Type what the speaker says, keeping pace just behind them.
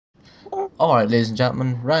Alright, ladies and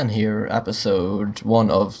gentlemen, Ryan here, episode 1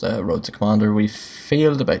 of the Road to Commander. We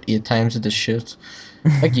failed about 8 times at this shit.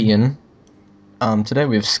 Again. Today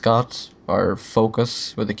we have Scott, our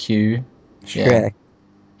focus with a Q. Yeah, Shrek.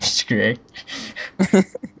 it's great.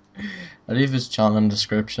 I'll leave his channel in the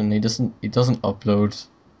description. He doesn't upload,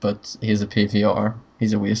 but he's a PVR.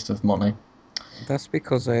 He's a waste of money. That's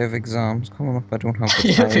because I have exams coming up. I don't have the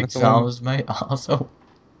You have time at the moment. exams, mate. Also,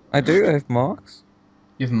 I do, I have marks.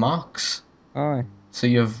 you have mocks. Aye. So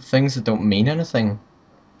you have things that don't mean anything.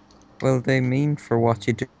 Well, they mean for what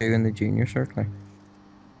you do in the junior circle.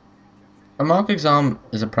 A mock exam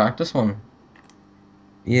is a practice one.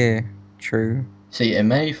 Yeah, true. See, it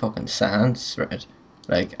made fucking sense, right?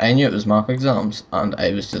 Like, I knew it was mock exams, and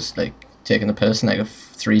I was just, like, taking the piss, and I got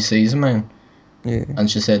 3 C's in mine. Yeah. And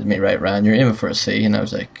she said to me, right, Ryan, you're aiming for a C, and I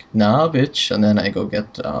was like, nah, bitch, and then I go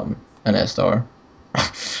get, an S star.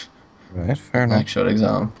 Right, fair An enough. actual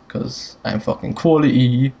exam, because I'm fucking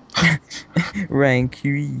quality. Rank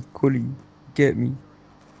QE, Cully, get me.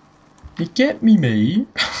 You get me, mate?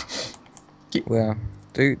 Well,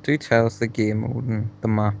 do tell us the game mode and the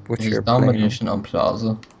map which There's you're playing on. domination on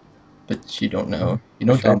Plaza, but you don't know. You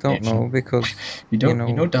know Which I don't know domination. because, You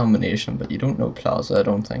know domination, but you don't know Plaza, I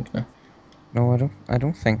don't think, no. no, I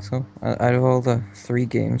don't think so. Out of all the 3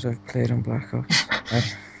 games I've played on Black Ops,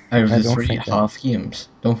 I, Out of I the don't three think I. half games,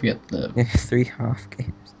 don't forget the Yeah, 3 half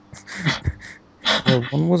games. Well,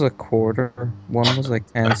 one was a quarter, one was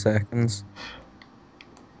like 10 seconds,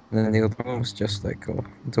 and then the other one was just like, oh,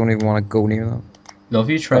 I don't even want to go near that. Love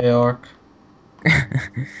you, But Treyarch.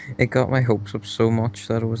 it got my hopes up so much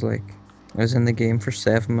that it was like, I was in the game for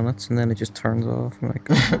 7 minutes and then it just turns off. I'm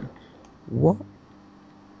like, what?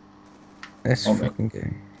 This Oh my. fucking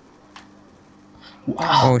game.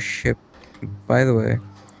 Wow. Oh shit. By the way,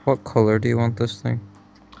 what color do you want this thing?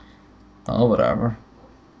 Oh, whatever.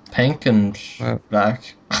 Pink and Well,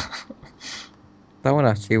 black. that would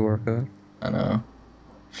actually work out. I know. Although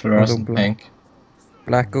Fluorescent pink.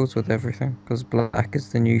 black goes with everything, because black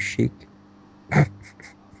is the new chic.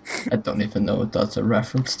 I don't even know what that's a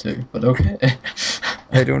reference to, but okay.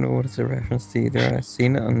 I don't know what it's a reference to either. I've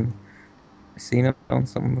seen it on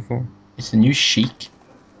something before. It's the new chic.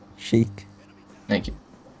 Chic. Like,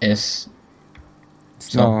 S.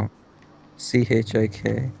 It's Some. not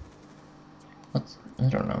CHIK. What's. I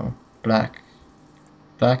don't know. Black.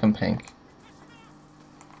 Black and pink.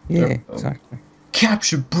 There we Yeah, go. exactly.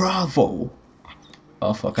 Capture Bravo!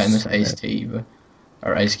 Oh fuck, I miss Ice T.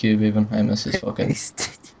 Or Ice Cube even. I miss his fucking.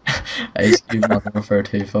 It's Ice Cube Modern Warfare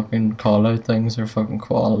 2 fucking call out things are fucking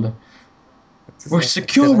quality. just We're like, did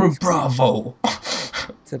securing Bravo!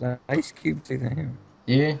 Ice Cube do that?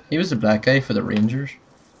 Yeah, he was the black guy for the Rangers.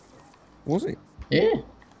 Was it? Yeah,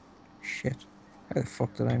 Shit. How the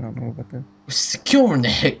fuck did I not know about that? we're securing the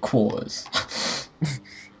headquarters.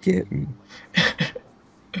 Get me.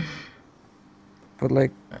 But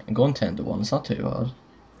like, I'm going 10 to 1, it's not too bad.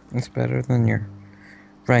 it's better than your.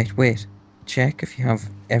 Right, wait. Check if you have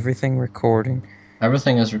everything recording.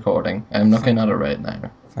 Everything is recording. I'm looking Thank, at it right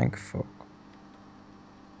now. thank fuck. Yeah.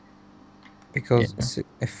 Because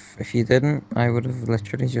if you didn't, I would have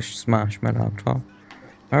literally just smashed my laptop.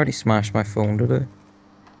 I already smashed my phone today.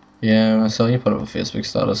 Yeah, I saw you put up a Facebook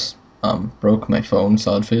status. Broke my phone,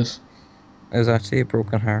 sad face. It was actually a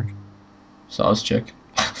broken heart. Sauce chick.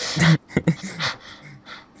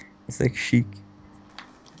 It's like chic.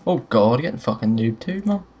 Oh god, getting fucking noob too,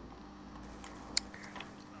 man.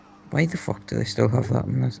 Why the fuck do they still have that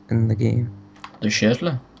in the game? They're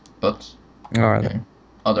shitly. But, Or are yeah.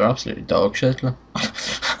 Oh, they're absolutely dog shitly.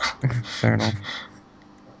 they? Fair enough.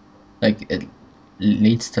 Like, it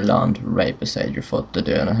needs to land right beside your foot to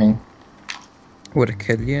do anything. Would it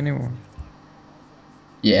kill you anymore?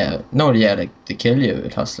 Yeah, no, yeah, like, to kill you,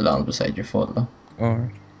 it has to land beside your foot, though. Or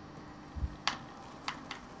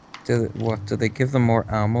do they give them more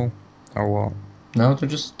ammo? Or what? No, they're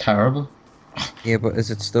just terrible. Yeah, but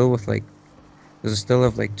is it still with like, does it still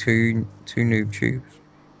have like two noob tubes?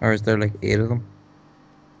 Or is there like 8 of them?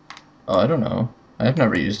 Oh, I don't know. I've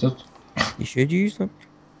never used it. You should use them.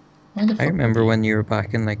 Why the I fuck would remember you? when you were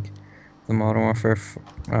back in like the Modern Warfare,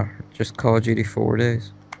 just Call of Duty 4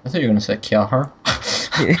 days. I thought you were gonna say Kiahar.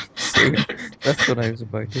 Yeah, same. That's what I was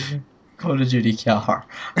about to say. Call of Duty Kiahar.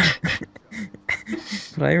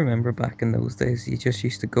 But I remember back in those days, you just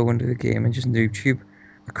used to go into the game and just noob tube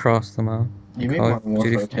across the map. You And mean Call of Modern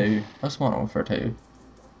Duty Warfare 4. 2? That's Modern Warfare 2.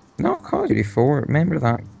 No, Call of Duty 4. Remember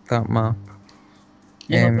that map?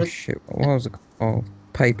 You know, but Shit. What was it called?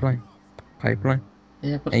 Pipeline. Pipeline.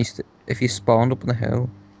 yeah, I but used to, if you spawned up on the hill,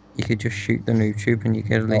 you could just shoot the noob tube and you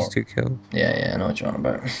get at oh, least 2 kills. yeah, I know what you're on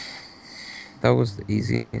about. That was the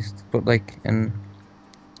easiest. But like in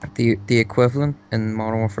the equivalent in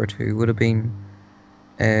Modern Warfare 2 would have been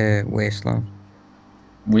Wasteland.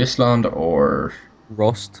 Wasteland or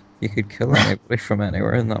Rust. You could kill anybody from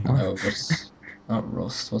anywhere in that map. no, but not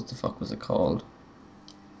Rust. What the fuck was it called?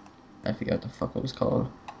 I forget what the fuck it was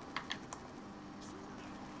called.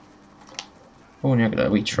 Oh, and you got a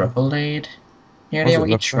wee triple lead. What Nearly does a it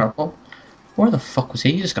wee look like? triple. Where the fuck was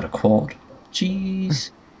he? He just got a quad.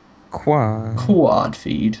 Jeez. Quad.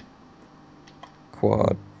 Feed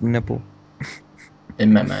Quad. Nipple.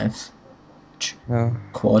 in my mouth. Oh,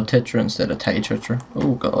 Quad titra instead of tie titra.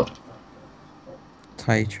 Oh god.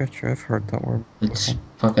 tie treacher. I've heard that word. It's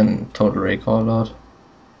fucking Total Recall, lad.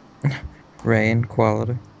 Rain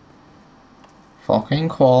quality. Fucking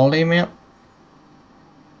quality, mate.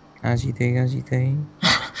 As you do, as you do.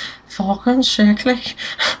 Fucking sickly.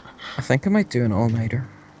 I think I might do an all-nighter.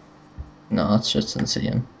 No, that's just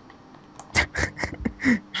insane.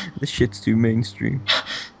 This shit's too mainstream.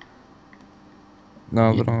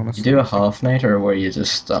 No, but You honestly. do a half nighter where you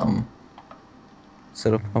just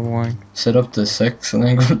Sit up, have a wine. sit up to 6 and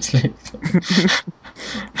then go to sleep.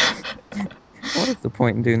 What is the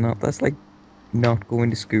point in doing that? That's like not going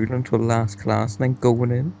to school until last class and then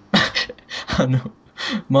going in. I know.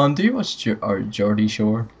 Man, do you watch Geordie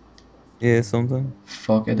Shore? Yeah, something.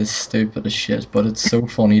 Fuck, it is stupid as shit, but it's so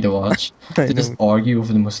funny to watch. I They just know. argue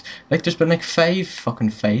over the most. Like, there's been like 5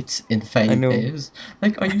 fucking fights in I 5 know. days.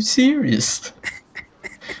 Like, are you serious?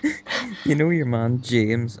 You know your man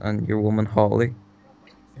James and your woman Holly.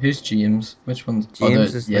 Who's James? Which one's?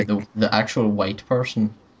 James is like the actual white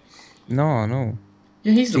person. no.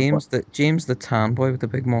 Yeah, he's James the tan boy with the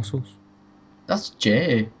big muscles. that's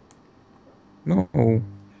Jay. No,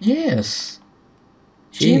 Yes.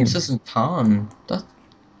 James. James isn't tan. That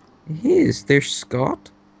He is. There's Scott.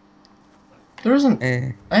 there isn't.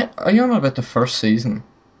 Uh, Are you on about the first season?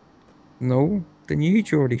 no, the new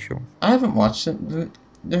Geordie show. I haven't watched it.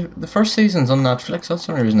 The first season's on Netflix. That's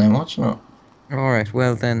the only reason I'm watching it. All right,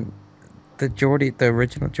 well then, the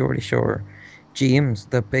original Geordie show. James,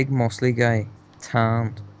 the big muscly guy,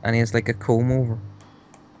 tanned, and he has like a comb over.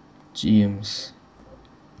 James.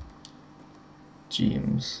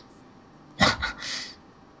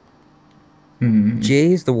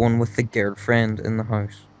 Jay's the one with the girlfriend in the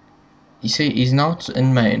house. You see, he's not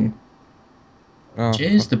in mine. Oh,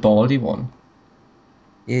 Jay's the baldy one.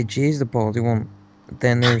 yeah, Jay's the baldy one.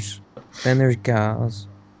 Then there's Gaz,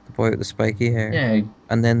 the boy with the spiky hair. Yeah,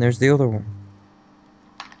 And then there's the other one.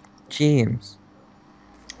 James.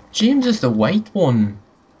 James is the white one.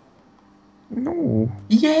 No.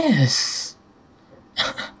 Yes.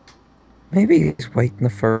 Maybe he's white in the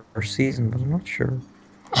first season, but I'm not sure.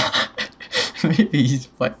 Maybe he's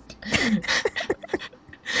white.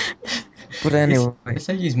 But anyway. It's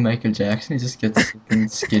like he's Michael Jackson. He just gets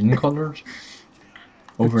skin coloured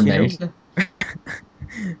But overnight.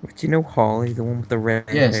 But you know Holly, the one with the red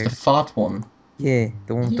Yes, hair? the fat one. Yeah,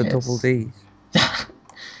 the one with the double Yes. D's.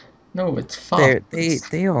 No, it's fat.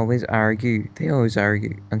 They always argue. They always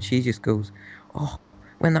argue. And she just goes, oh,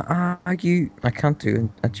 when I argue... I can't do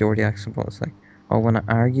a Geordie accent, but it's like, oh, when I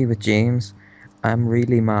argue with James, I'm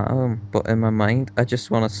really mad at him. But in my mind, I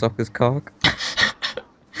just want to suck his cock.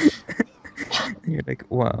 And you're like,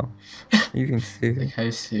 wow. You can see Like, how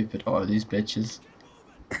stupid are these bitches?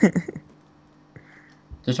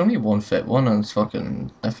 There's only one fit one, and it's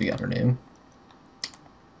fucking... I forget her name.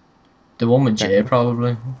 The one with Jay,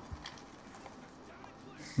 probably.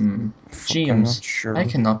 I'm James. not sure. I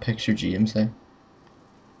cannot picture James, eh?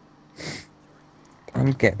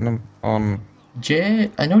 I'm getting him on... Jay,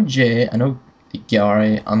 I know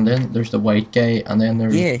Gary, and then there's the white guy, and then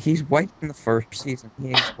there's... Yeah, he's white in the first season.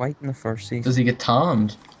 Yeah, he's white in the first season. Does he get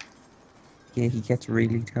tanned? Yeah, he gets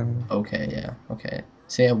really tanned. Okay, yeah, okay.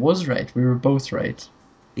 See, I was right. We were both right.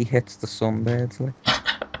 He hits the sunbeds, like.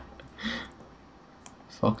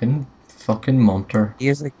 Fucking Munter. He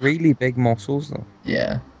has like really big muscles though.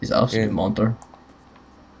 Yeah, he's absolute Yeah. Munter.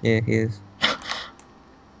 Yeah, he is.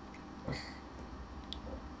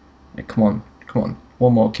 Like, come on.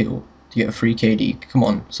 One more kill to get a free KD. Come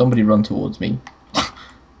on, somebody run towards me.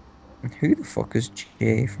 And who the fuck is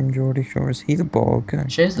Jay from Geordie Shore? Is he the bald guy?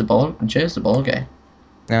 Jay's the ball guy.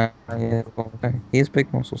 Nah, yeah, the bald guy. He has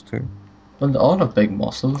big muscles too. Well, they all have big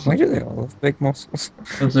muscles. Why do they all have big muscles?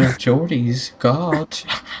 Because they're Geordies. God.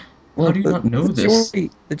 How do you not know this? The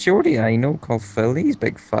Geordie I know called Phil, he's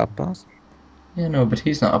big fat bastard. Yeah, no, but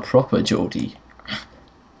he's not a proper Geordie.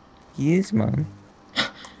 He is, man.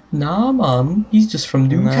 Nah, man. He's just from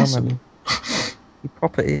Newcastle. Nah, man. He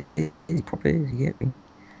proper is, you get me?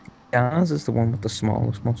 Gaz is the one with the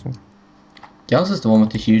smallest muscle. Gals is the one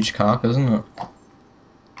with the huge cock, isn't it?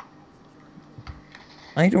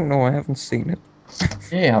 I don't know. I haven't seen it.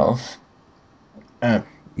 Yeah, you have.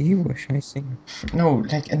 You wish I seen No,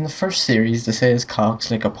 like in the first series, they say his cock's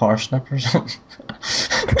like a parsnip or something.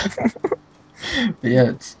 But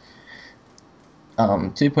yeah, it's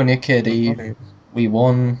 2.8 it. What KD. is? We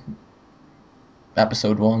won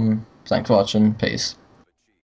episode 1. Thanks for watching. Peace.